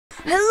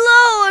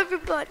Hello,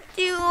 everybody.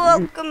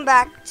 Welcome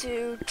back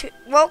to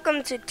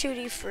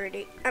Shooty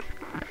Fruity.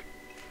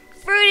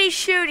 Fruity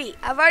Shooty.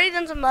 I've already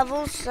done some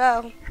levels,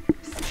 so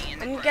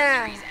I'm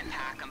gonna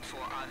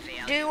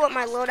do what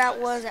my loadout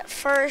was at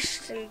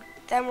first, and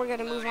then we're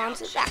gonna move on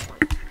to that one.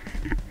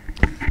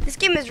 This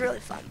game is really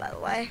fun, by the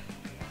way.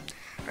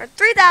 For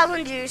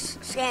 3,000 juice,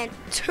 scan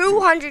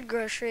 200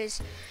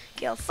 groceries,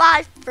 kill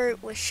 5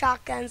 fruit with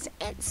shotguns,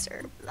 and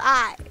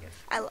survive.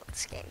 I love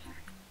this game.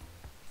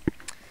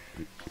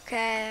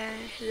 Okay,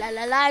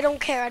 I don't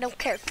care,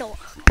 kill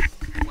her.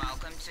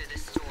 Welcome to the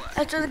store.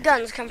 That's where the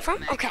guns come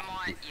from. Okay.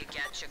 You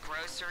get your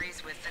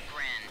groceries with the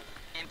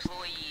grin.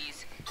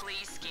 Employees,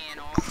 please scan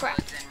all Crap.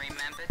 goods and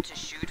remember to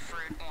shoot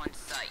fruit on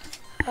site.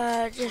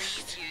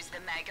 Just Please use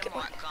the Mega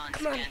Mart guns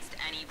against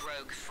any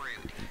rogue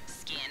fruit.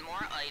 Scan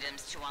more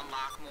items to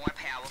unlock more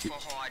powerful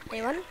hardware.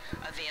 anyone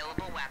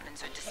Available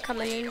weapons are displayed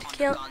coming in on to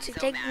kill the to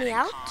take me Gunzomatic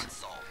out?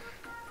 console.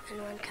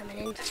 Anyone coming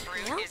in to The take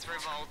fruit me out? is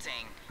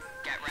revolting.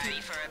 Get ready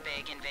for a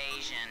big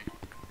invasion.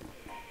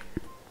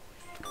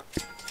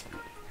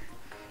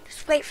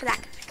 Just wait for that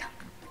guy to come.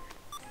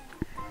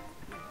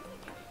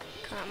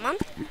 Come on.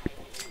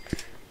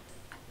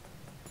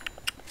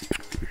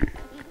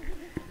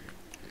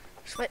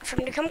 Just wait for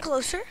him to come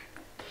closer.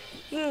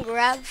 You can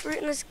grab fruit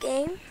in this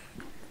game,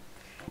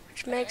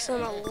 which makes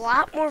them a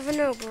lot more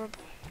vulnerable.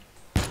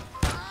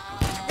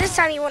 This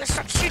time you want to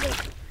start shooting.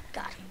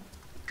 Got him.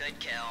 Good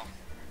kill.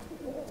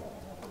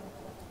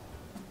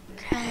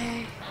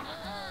 Okay.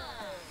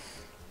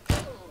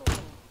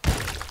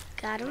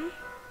 Got him.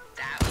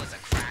 That was a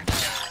crack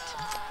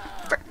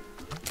shot.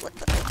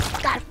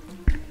 Got him.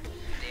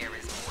 There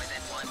is more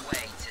than one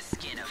way to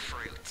skin a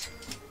fruit.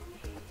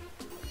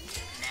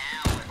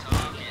 Now we're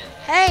talking.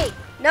 Hey,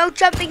 no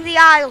jumping the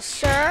aisle,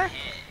 sir.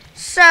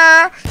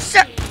 Sir.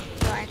 Station.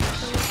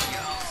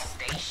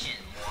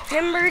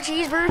 Timber,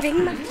 cheeseburger, Big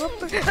Mac,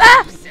 Whopper.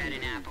 Ah! Said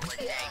an apple a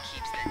day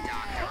keeps the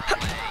doctor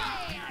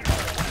away.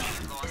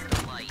 You lost the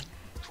light.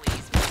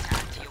 Please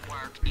protect your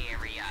work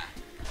area.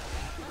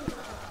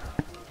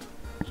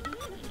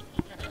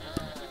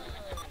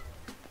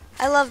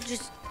 I love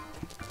just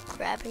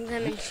grabbing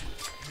them and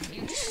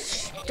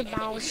just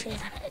demolishing them.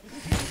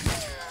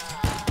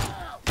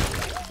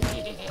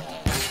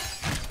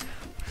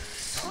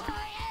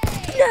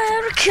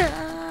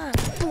 America!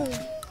 Boom.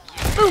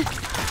 Boom.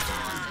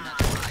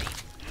 Another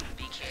light.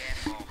 Be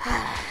careful.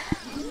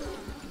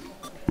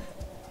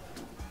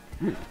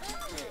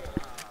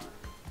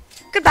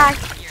 Goodbye.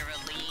 You're a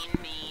lean,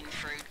 mean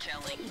fruit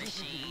killing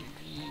machine.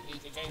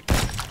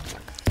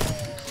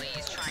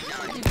 Please try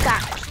not to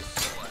Got damage the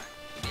store.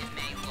 It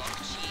may look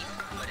cheap,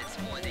 but it's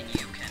more than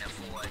you can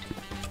afford.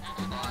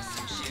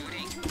 Awesome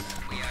shooting.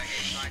 We are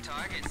hitting our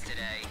targets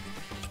today.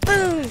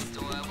 Boom.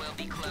 Store will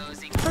be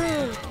closing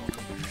Boom. soon.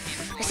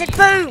 I said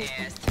boom.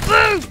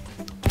 Boom.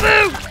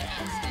 Boom.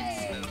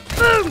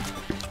 Boom.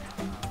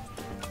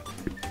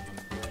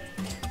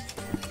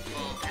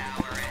 Full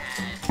power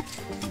ahead.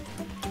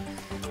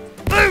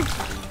 Boom.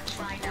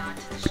 Try not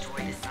to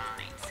destroy the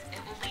signs.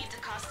 It will lead to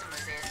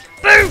customers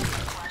asking Boom.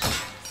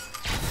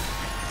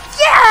 questions.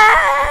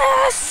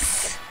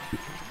 Yes!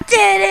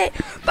 Did it!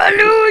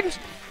 Balloons!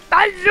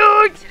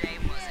 Balloons! Today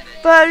wasn't a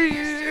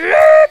Balloons!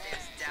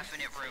 There's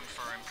definite room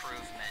for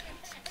improvement.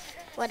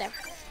 Whatever.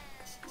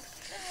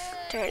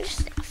 Turn this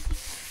off.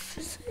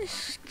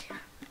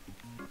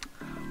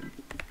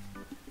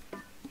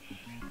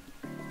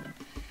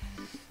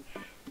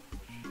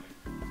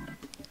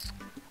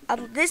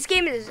 This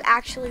game is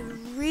actually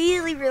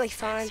really, really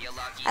fun.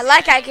 I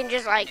like how I can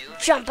just like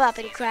jump up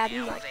and grab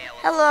them like,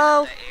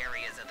 hello. Other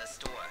areas of the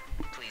store.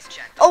 Please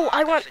check the Oh, I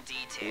locker want for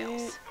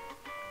details.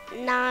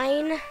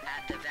 9, At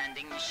the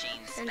vending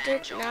machine, Enter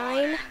spend your 9,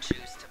 hard and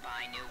choose to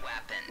buy new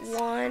weapons.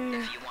 1,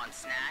 If you want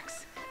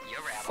snacks, you're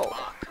out 4. of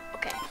luck.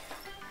 Okay.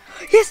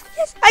 Yes,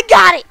 yes, I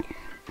got it.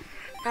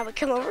 Now we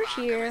come over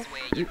here. Is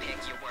where you pick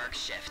your work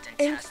shift and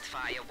In- test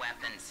fire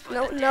weapons for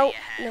No, the no, day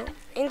ahead. no.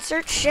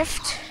 Insert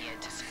shift. Here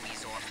to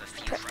squeeze off a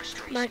few Put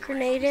frustration my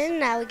grenade in.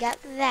 Now we got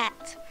that.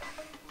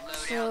 Loadout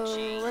So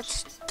change.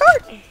 let's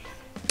start.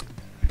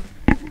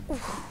 Ooh.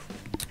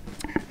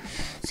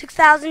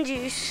 6,000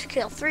 juice.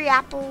 Kill 3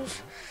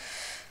 apples.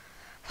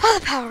 While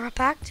the power up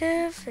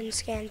active and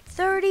scan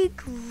 30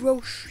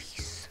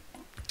 groceries.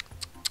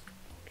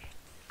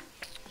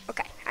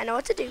 Okay, I know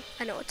what to do.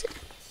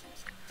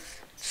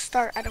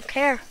 Start. I don't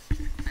care.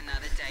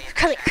 Another day at the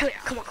Come here.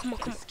 checkout. Come on.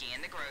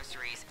 Scan the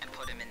groceries and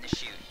put them in the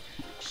chute.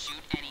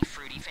 Shoot any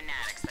fruity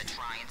fanatics that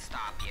try and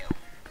stop you.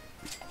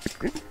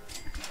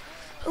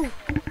 Ooh.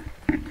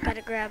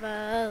 Gotta grab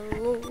a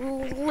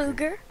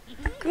Luger.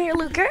 Come here,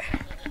 Luger.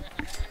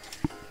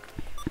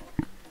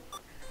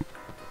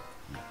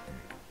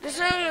 This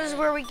one is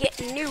where we get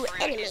a new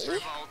Fruit enemy. is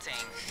revolting. I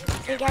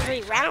think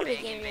every round we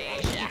get a new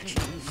enemy,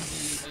 actually.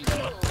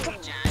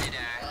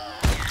 Janitor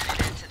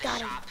to the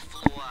Got him. shop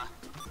floor.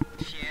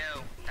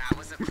 Phew, that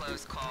was a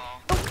close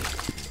call.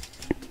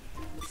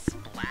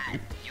 Splat,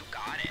 you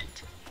got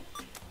it.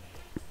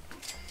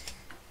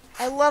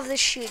 I love the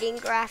shooting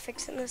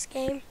graphics in this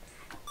game.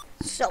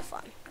 So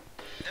fun.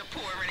 They're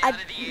pouring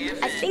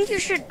I think you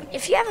should,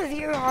 if you have a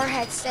VR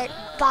headset,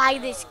 buy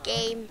this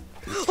game.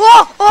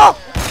 Oh! Oh!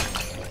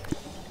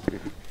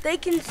 They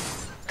can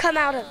come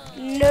out of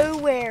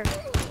nowhere,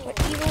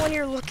 even when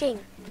you're looking.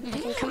 They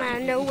can come out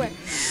of nowhere.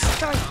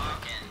 Sorry.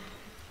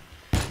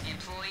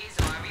 Employees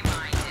are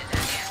reminded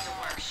that after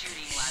work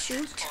shooting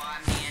lessons are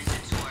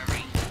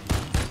mandatory.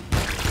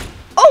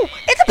 Oh,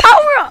 it's a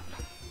power up.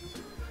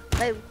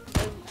 Boom,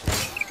 boom.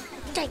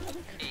 Dang.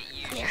 It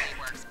usually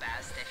works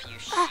best if you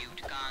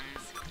shoot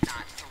guns,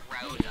 not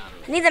throw them.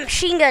 I need the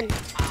machine gun. Eye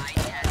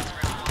test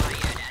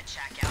required at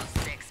checkout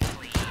 6,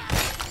 please.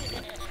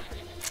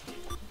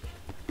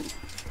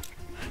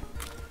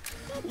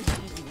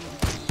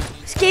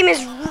 This game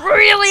is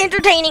really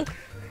entertaining.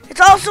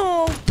 It's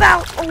also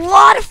about a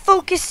lot of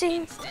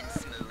focusing, Instant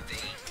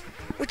smoothie.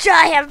 which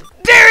I have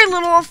very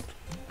little of.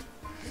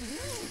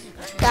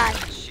 Die,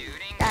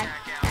 Shooting die,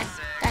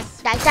 checkout die,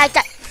 6. die, die,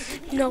 die.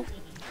 No.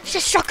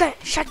 Just shotgun.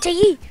 Shot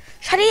AE.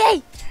 Shot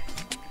AE.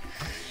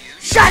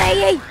 Shot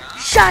AE.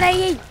 Shot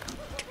AE.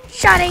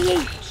 Shot AE.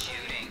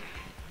 Shooting.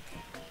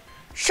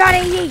 Shot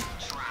AE.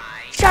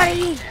 Try. Shot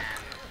AE.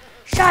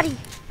 Shotty.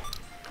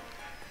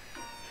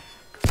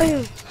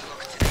 Boom.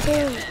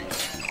 Boom.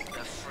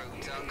 The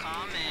fruits are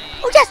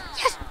coming. Oh yes,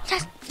 yes,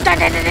 yes.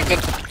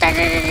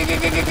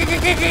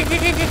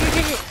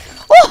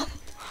 Oh,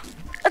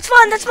 that's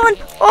fun. That's fun.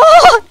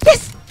 Oh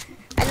yes.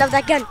 I love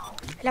that gun.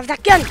 I love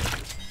that gun. You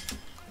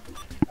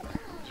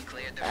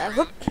cleared the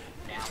Whoop.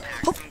 now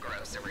pack some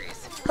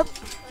groceries. Whoop.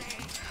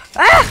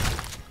 Ah.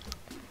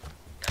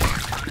 The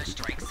counter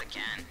strikes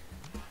again.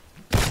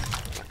 Die.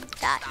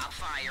 Stop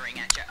firing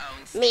at your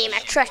own Me and my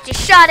station. trusty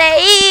shot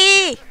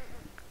AE.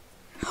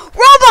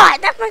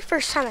 Robot. That's my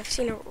first time I've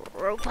seen a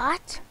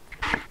robot.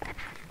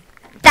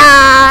 Die.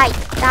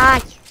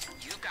 Die.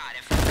 You got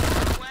it from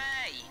far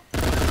away.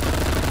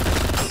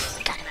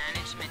 Got it.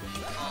 Management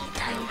full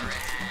power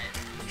ahead.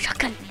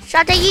 Shotgun.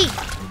 Shot AE. They're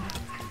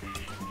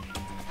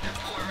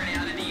pouring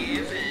out of the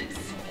air vents.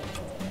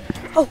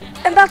 Oh,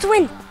 I'm about to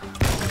win.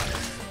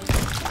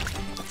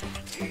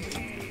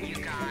 You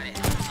got it.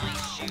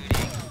 Nice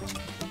shooting.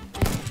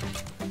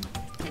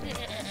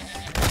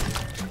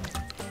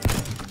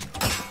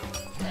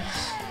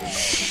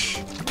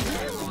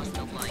 You lost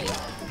a light.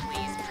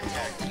 Please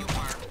protect your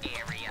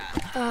area.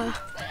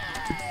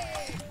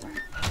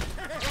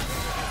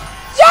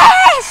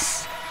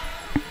 Yes!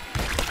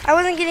 I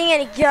wasn't getting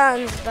any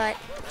guns, but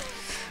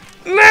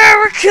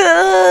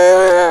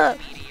America!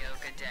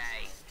 Mediocre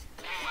day.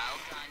 Well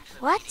done for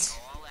What? meeting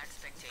all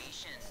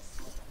expectations.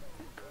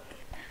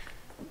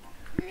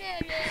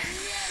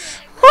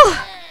 Whew.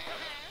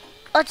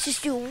 Let's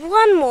just do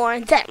one more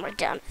and then we're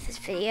done with this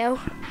video.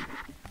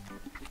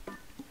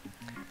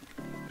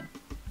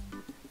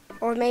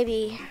 Or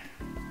maybe,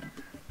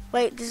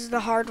 wait, this is the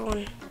hard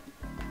one.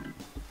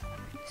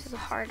 This is the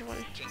hard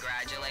one.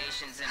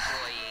 Congratulations,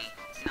 employee.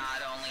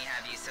 Not only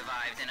have you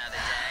survived another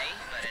day,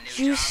 but a new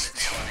Just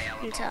job is now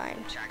available. in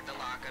time. Check the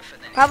locker for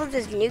the Probably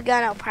this new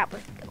gun, I'll probably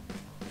go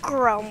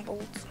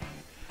grumbled.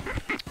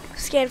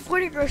 Scan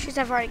 40 groceries,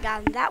 I've already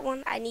gotten that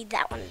one. I need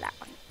that one and that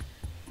one.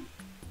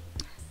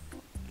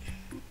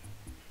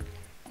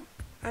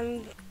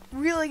 I'm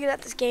really good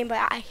at this game, but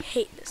I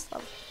hate this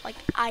level. Like,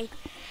 I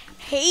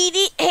hate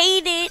it,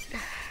 hate it.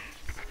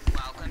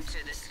 Welcome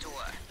to the store.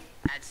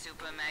 At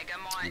Super Mega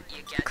Mart,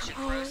 you get your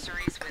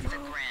groceries with a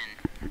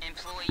grin.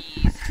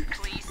 Employees,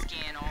 please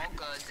scan all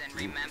goods and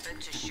remember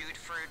to shoot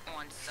fruit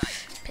on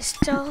site.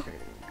 Pistol.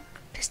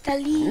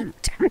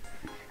 Pistolite.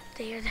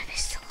 They are the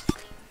pistol.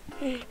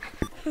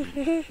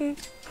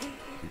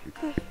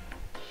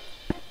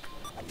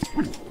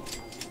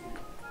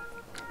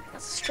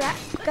 Strap.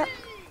 Go.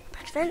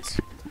 Back fence.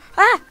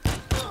 Ah!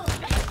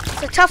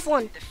 It's a tough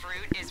one. The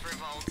fruit is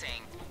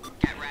revolting.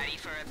 Get ready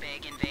for a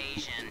big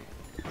invasion.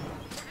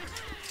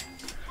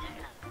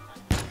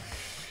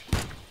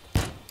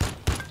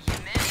 You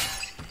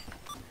missed.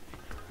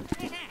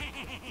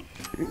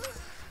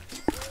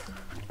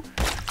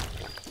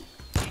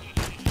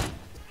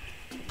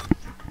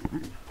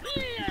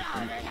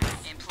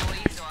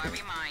 Employees are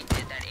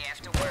reminded that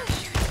after work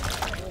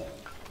shooting.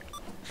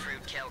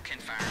 Fruit kill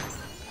confirmed.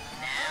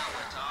 Now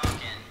we're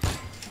talking.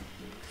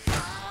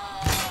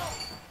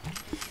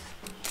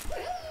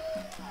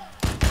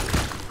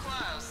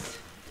 Close,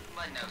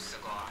 but no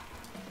cigar.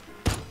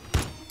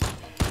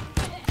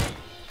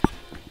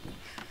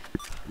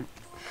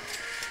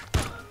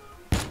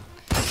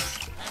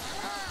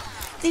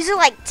 These are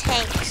like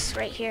tanks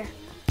right here.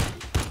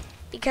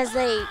 Because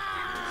they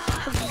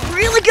have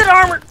really good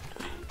armor.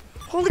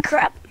 Holy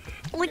crap.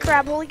 Holy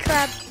crap, holy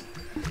crap.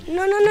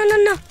 No, no, no, no,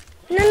 no.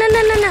 No, no,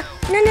 no, no, no.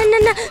 No, no, no, no. No, no,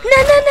 no, no. No,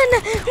 no,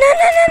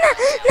 no,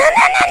 no. No,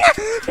 no, no, no.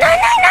 Nine,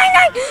 nine, nine,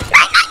 nine.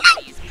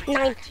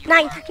 Nine,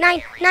 nine, nine,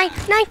 nine, nine,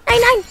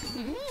 nine, nine.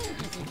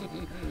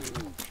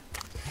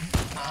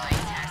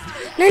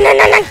 Nine, nine,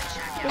 nine, nine.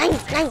 Nine,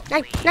 nine,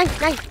 nine, nine,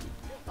 nine.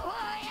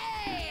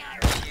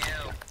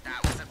 That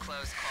was a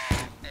close call.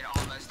 It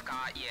almost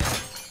got you.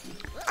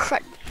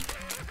 Crud.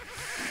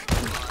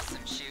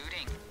 Awesome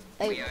shooting.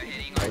 We are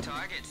hitting our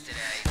targets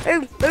today.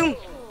 Boom, boom,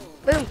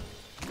 boom.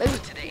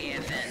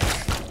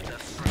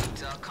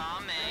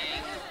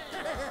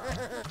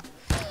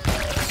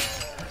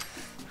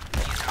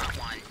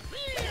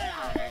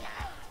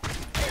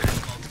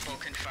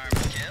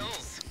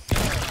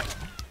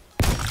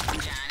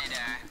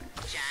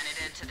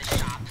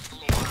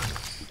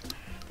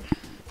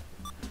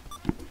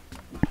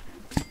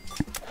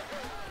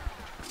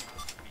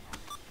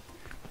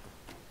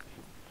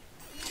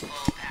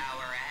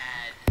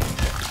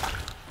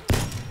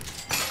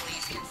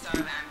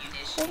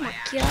 my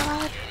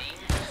god.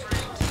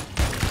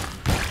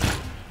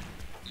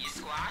 You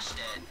squashed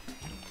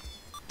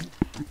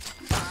it.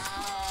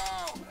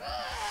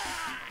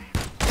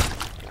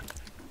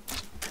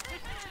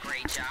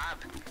 Great job.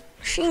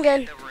 Machine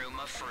gun. The room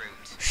of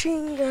fruit.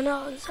 Machine gun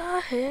on the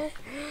head.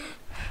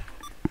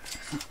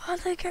 I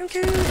think I'm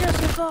too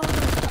justified.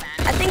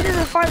 I think this is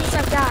the farthest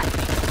I've got.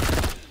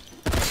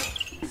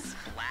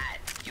 Splat.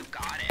 You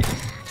got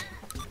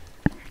it.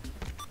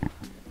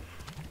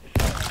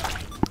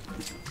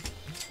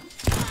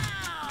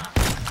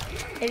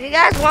 If you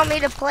guys want me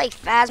to play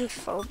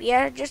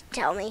Phasmophobia, just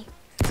tell me.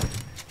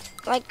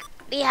 Like,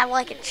 we have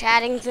like a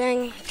chatting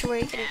thing to where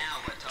you can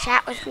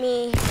chat with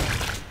me.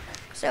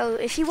 So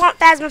if you want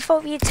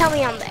Phasmophobia, tell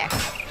me I'm there.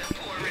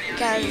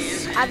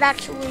 Because I've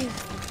actually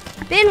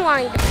been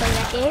wanting to play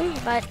that game,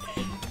 but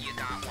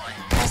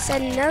I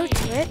said no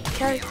to it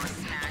because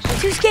I'm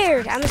too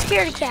scared. I'm a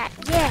scaredy cat.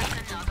 Yeah.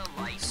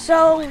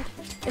 So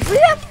if we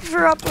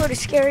ever upload a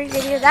scary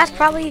video, that's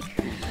probably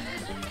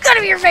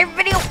gonna be your favorite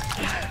video.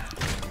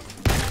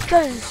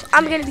 Because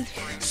I'm gonna be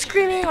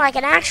screaming like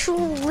an actual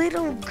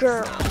little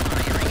girl.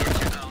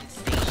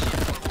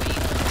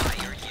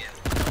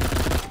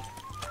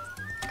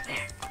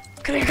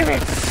 Come here, come here.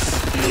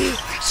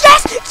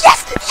 Yes, yes,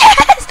 yes,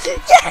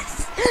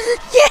 yes,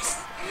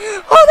 yes.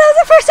 Oh, that was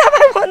the first time I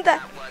won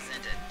that. That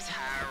wasn't a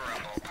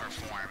terrible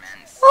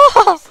performance.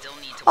 Oh, Still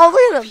need to oh, work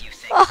look on at a him. few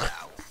things, Oh,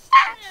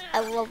 though. I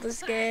love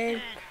this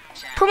game.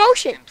 Challenge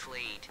Promotion.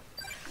 complete.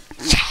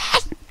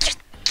 Yes, yes,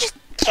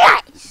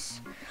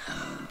 yes.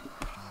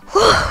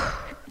 Whew,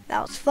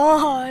 that was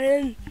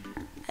fun.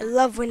 I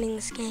love winning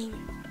this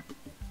game.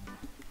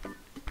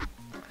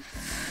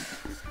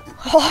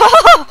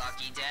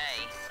 Lucky day.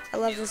 I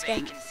love New this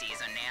game.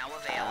 vacancies are now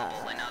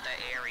available in other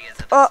areas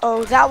of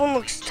Uh-oh, that one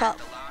looks Check tough.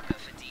 the locker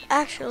for details.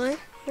 Actually, let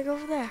me go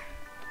over there.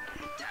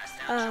 Test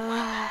out your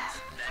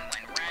weapons. Then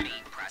when ready,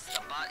 press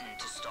the button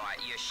to start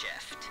your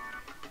shift.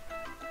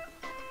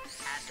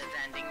 At the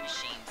vending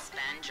machine,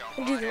 spend your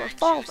We'll do the hard-earned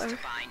revolver. juice to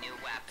buy new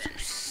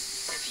weapons.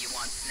 If you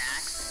want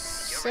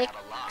snacks, you're Six, out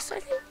of luck. I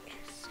think.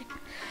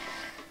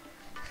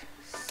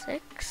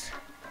 Six.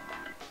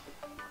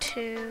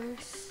 2,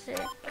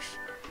 6.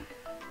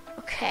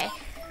 Okay.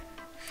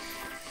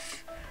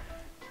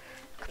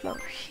 Come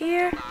over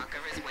here. Locker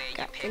is where you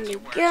Got the pick new your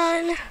work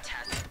gun. shift and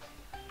test.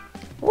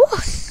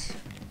 Woos!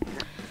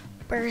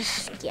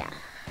 Burst, yeah.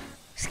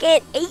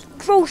 Scan 8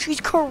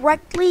 groceries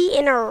correctly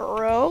in a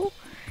row.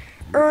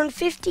 Earn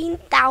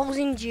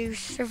 15,000 juice.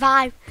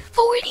 Survive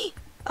 40.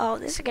 Oh,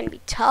 this is gonna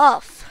be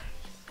tough.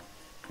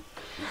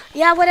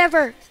 Yeah,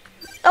 whatever.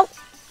 Oh.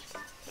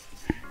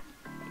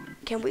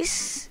 Can we,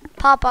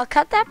 Papa,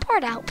 cut that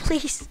part out,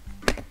 please?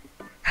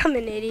 I'm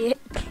an idiot.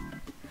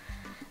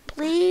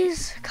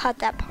 Please cut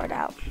that part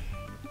out.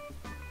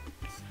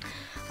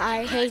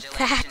 I hate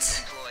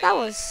that. That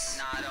was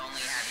Not only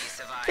have you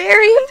survived,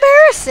 very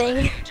embarrassing.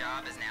 your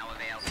job is now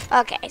available.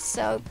 Okay,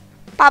 so,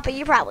 Papa,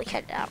 you probably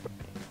cut it out.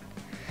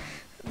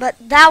 But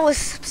that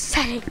was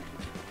upsetting.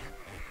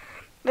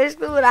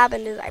 Basically what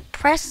happened is I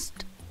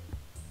pressed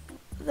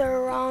the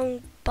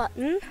wrong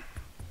button.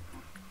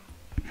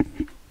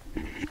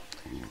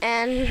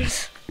 And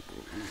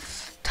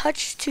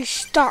touch to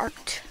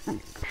start. We are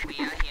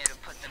here to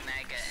put the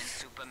Mega in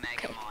Super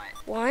Mega Okay.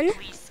 Mart. 1,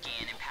 Please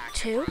scan and pack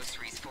 2, your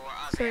groceries for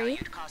our 3,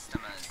 valued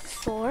customers.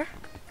 4,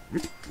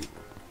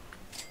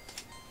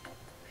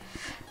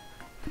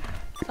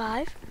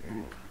 5,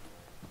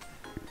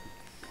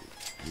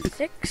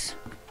 6,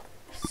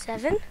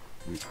 7, Look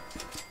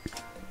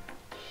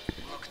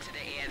to the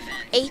air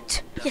vent.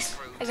 8. The Yes,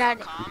 fruits I got are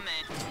it.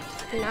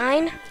 coming.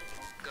 9,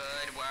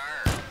 Good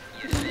work.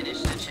 You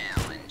finished the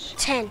challenge.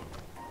 10.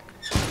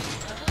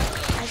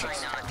 Try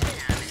not to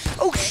damage the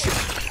Oh shit!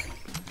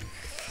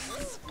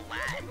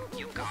 splat.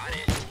 You got it.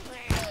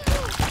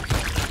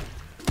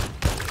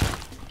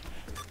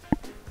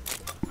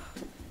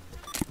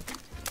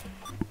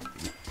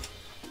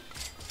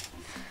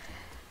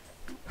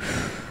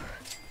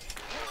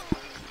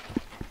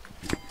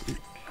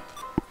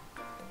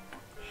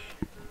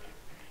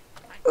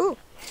 Ooh.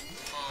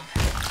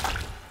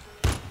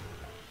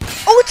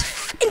 Oh,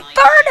 it's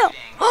Inferno!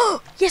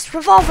 Oh, yes,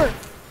 revolver.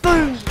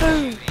 Boom,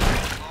 boom.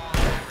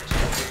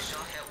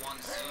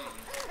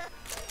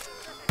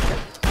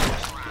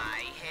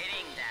 Try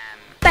hitting them.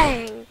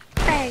 Bang,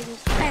 bang,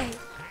 bang.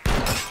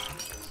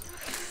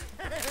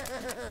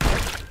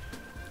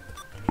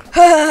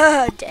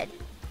 Dead.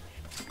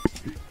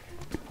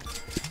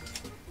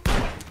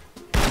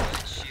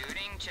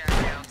 Shooting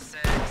checkout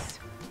 6.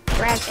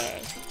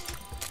 Raspberry.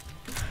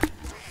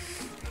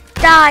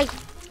 Die.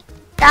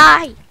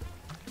 Die.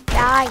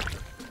 Die.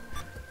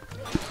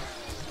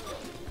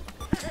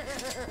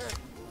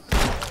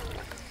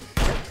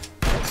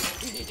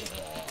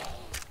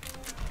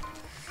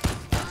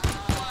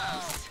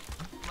 Close.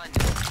 But the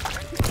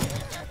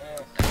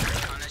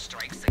Cortana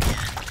strikes again.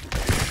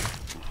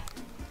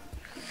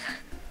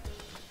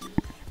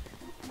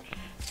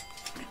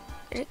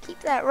 Just keep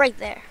that right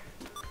there.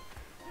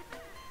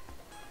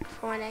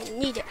 For when I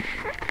need it.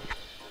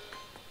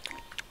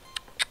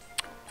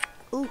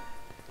 Ooh.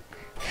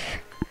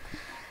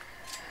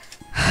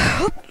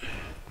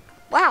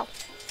 Wow.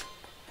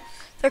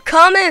 They're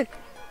coming.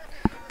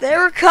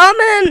 They're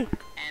coming.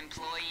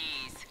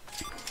 Employees,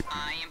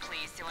 I am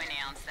pleased to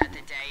announce that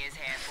the day is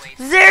halfway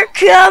through. They're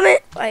coming.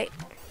 Wait.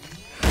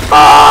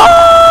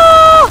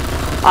 Oh!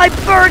 I'm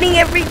burning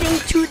everything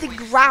to the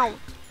ground.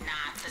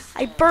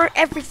 I burnt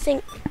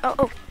everything.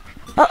 Uh-oh.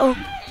 Uh-oh.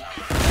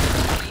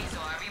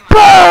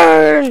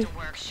 Burn!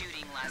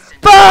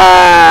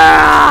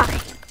 Burn!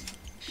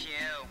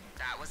 Phew,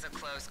 that was a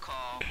close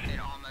call. It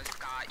almost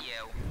got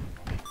you.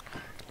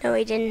 No,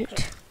 he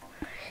didn't.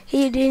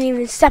 He didn't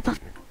even step a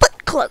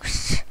foot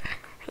close.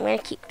 I'm gonna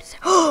keep this.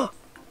 Oh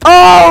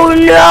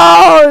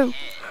no!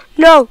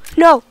 No,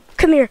 no.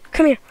 Come here,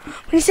 come here.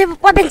 When you say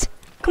weapons,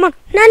 come on.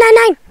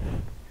 999.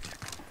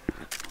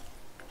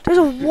 There's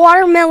a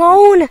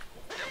watermelon.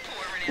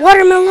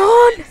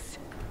 Watermelon.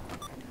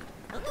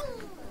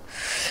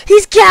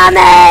 He's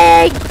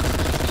coming!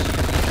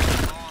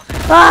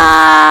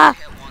 Ah!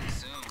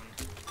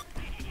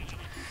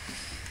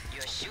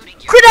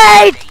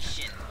 Grenade!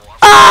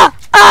 Ah!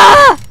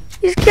 Ah!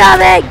 He's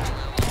coming!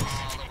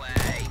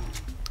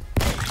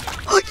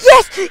 Oh,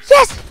 yes!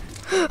 Yes!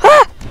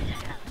 Ah!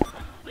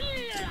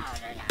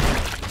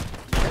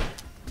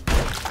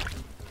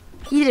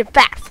 He did a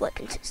backflip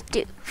into his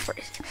doom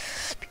first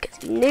because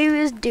he knew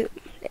his doom.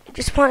 He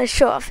just wanted to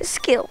show off his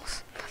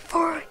skills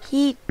before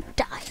he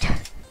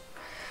died.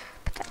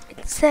 Put that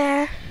in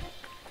there.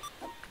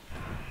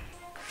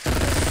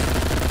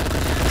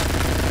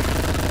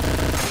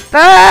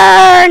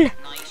 Burn!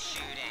 Nice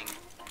shooting.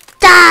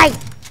 Die!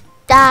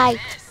 Die!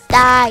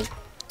 Die!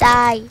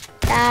 Die!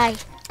 Die!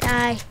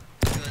 Die!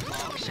 Good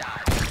long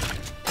shot.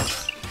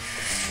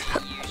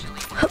 It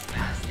usually works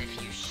best if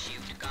you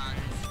shoot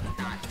guns,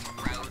 not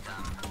throw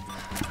them.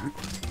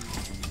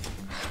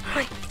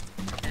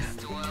 The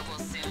store will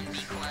soon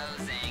be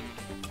closing.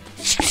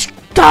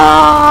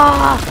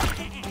 Stop!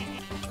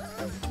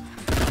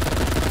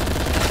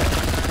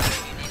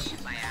 Finish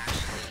by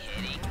actually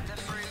hitting the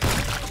fruit.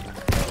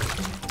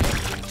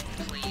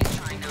 Please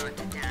try not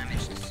to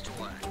damage the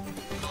store.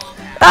 Full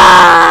power.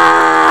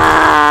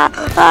 Ah!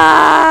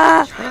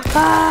 Ah!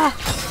 Ah!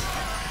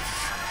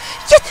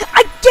 Yes!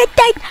 I did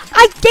it!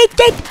 I did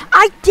it!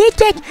 I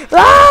did it!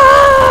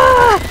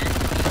 Ah!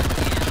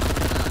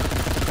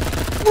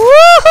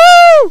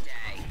 Woohoo!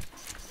 Day.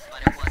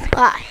 But it wasn't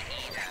Why?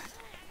 either.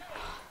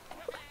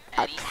 A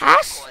Any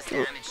cast cause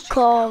damage to your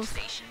called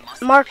workstation must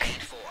be Mark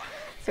paid for.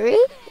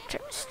 3.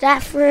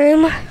 Staff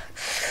room.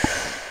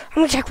 I'm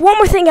gonna check one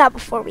more thing out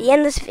before we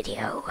end this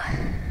video.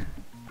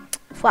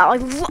 Wow, I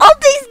love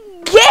this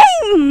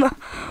game!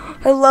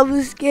 I love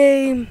this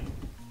game.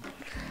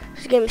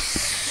 This game is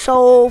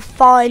so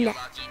fun.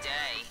 Lucky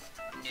day.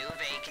 New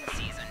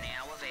vacancies are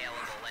now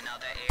available in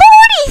other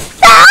areas.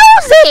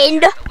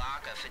 40,000! The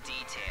locker for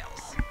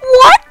details.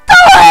 What the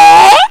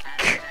heck?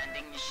 At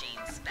vending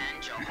machines,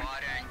 spend your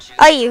hard-earned juice.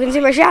 Oh, you can see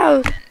my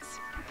shadow.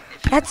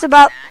 That's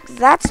about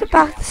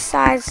the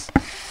size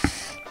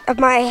of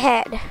my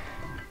head.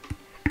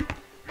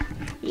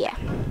 Yeah.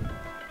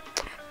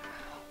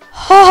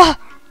 Oh,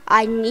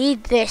 I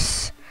need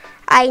this.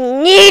 I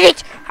need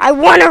it. I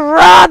want to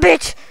rob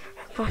it.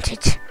 I want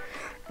it.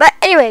 But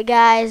anyway,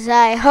 guys,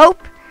 I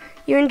hope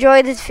you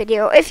enjoyed this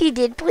video. If you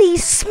did,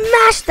 please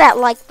smash that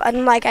like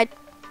button like I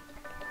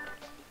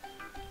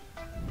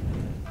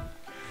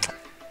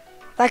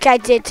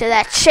did to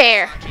that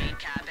chair. Arcade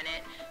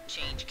cabinet,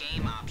 change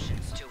game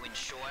options to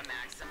ensure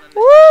maximum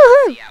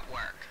Woohoo! efficiency at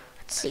work.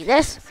 Let's see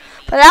this.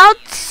 But I'll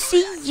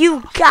see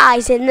you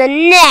guys in the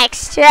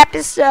next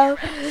episode.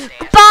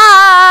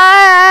 Bye!